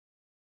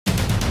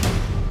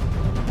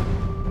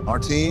Our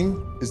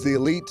team is the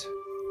elite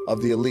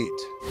of the elite.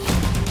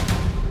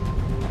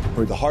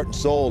 We're the heart and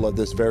soul of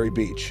this very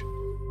beach.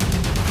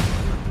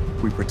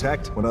 We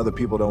protect when other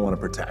people don't want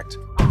to protect.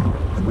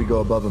 And we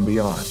go above and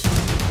beyond.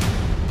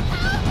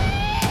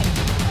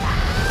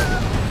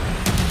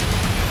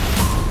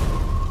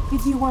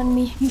 If you want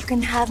me, you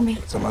can have me.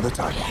 Some other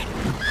time.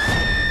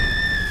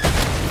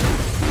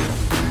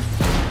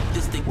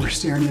 We're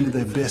staring into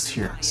the abyss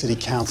here. City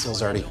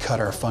Council's already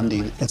cut our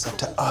funding. It's up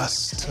to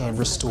us to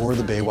restore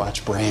the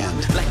Baywatch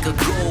brand.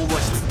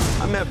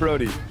 I'm Matt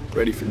Brody,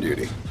 ready for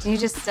duty. Can you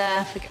just look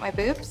at my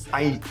boobs?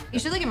 You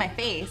should look at my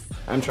face.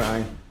 I'm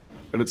trying,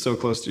 but it's so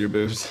close to your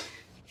boobs.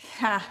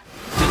 Ha.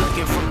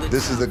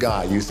 This is the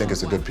guy you think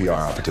is a good PR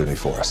opportunity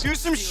for us. Do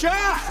some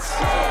shots!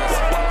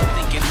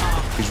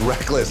 He's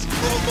reckless.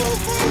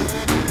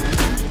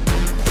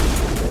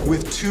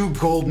 With 2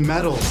 gold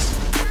medals.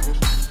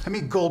 How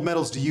many gold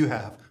medals do you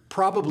have?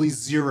 Probably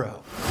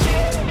 0.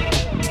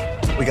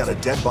 We got a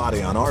dead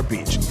body on our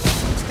beach.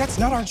 That's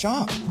not our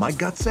job. My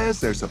gut says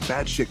there's some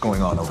bad shit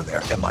going on over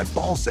there, and my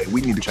balls say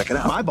we need to check it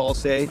out. My balls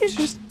say, it's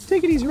just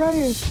take it easy right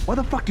here. Why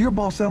the fuck do your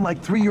balls sound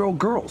like 3-year-old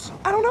girls?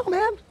 I don't know,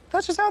 man.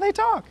 That's just how they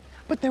talk.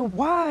 But they're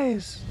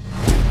wise.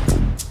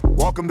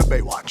 Welcome to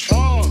Baywatch.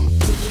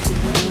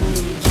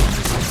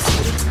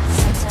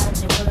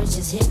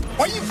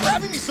 Why are you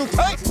grabbing me so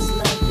tight?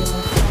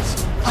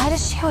 Why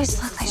does she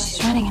always look like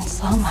she's running in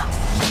slow-mo?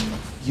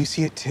 You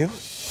see it too?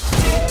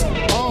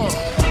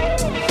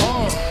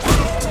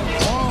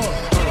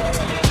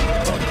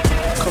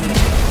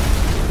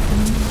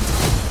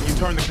 You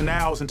turned the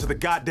canals into the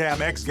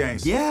goddamn X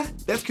Games. Yeah,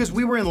 that's because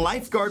we were in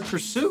lifeguard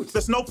pursuit.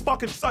 There's no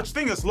fucking such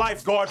thing as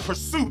lifeguard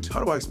pursuit.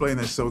 How do I explain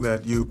this so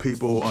that you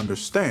people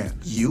understand?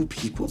 You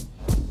people?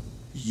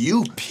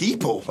 You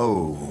people?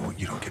 Oh,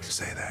 you don't get to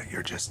say that.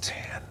 You're just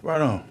tan.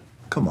 Right on.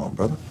 Come on,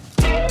 brother.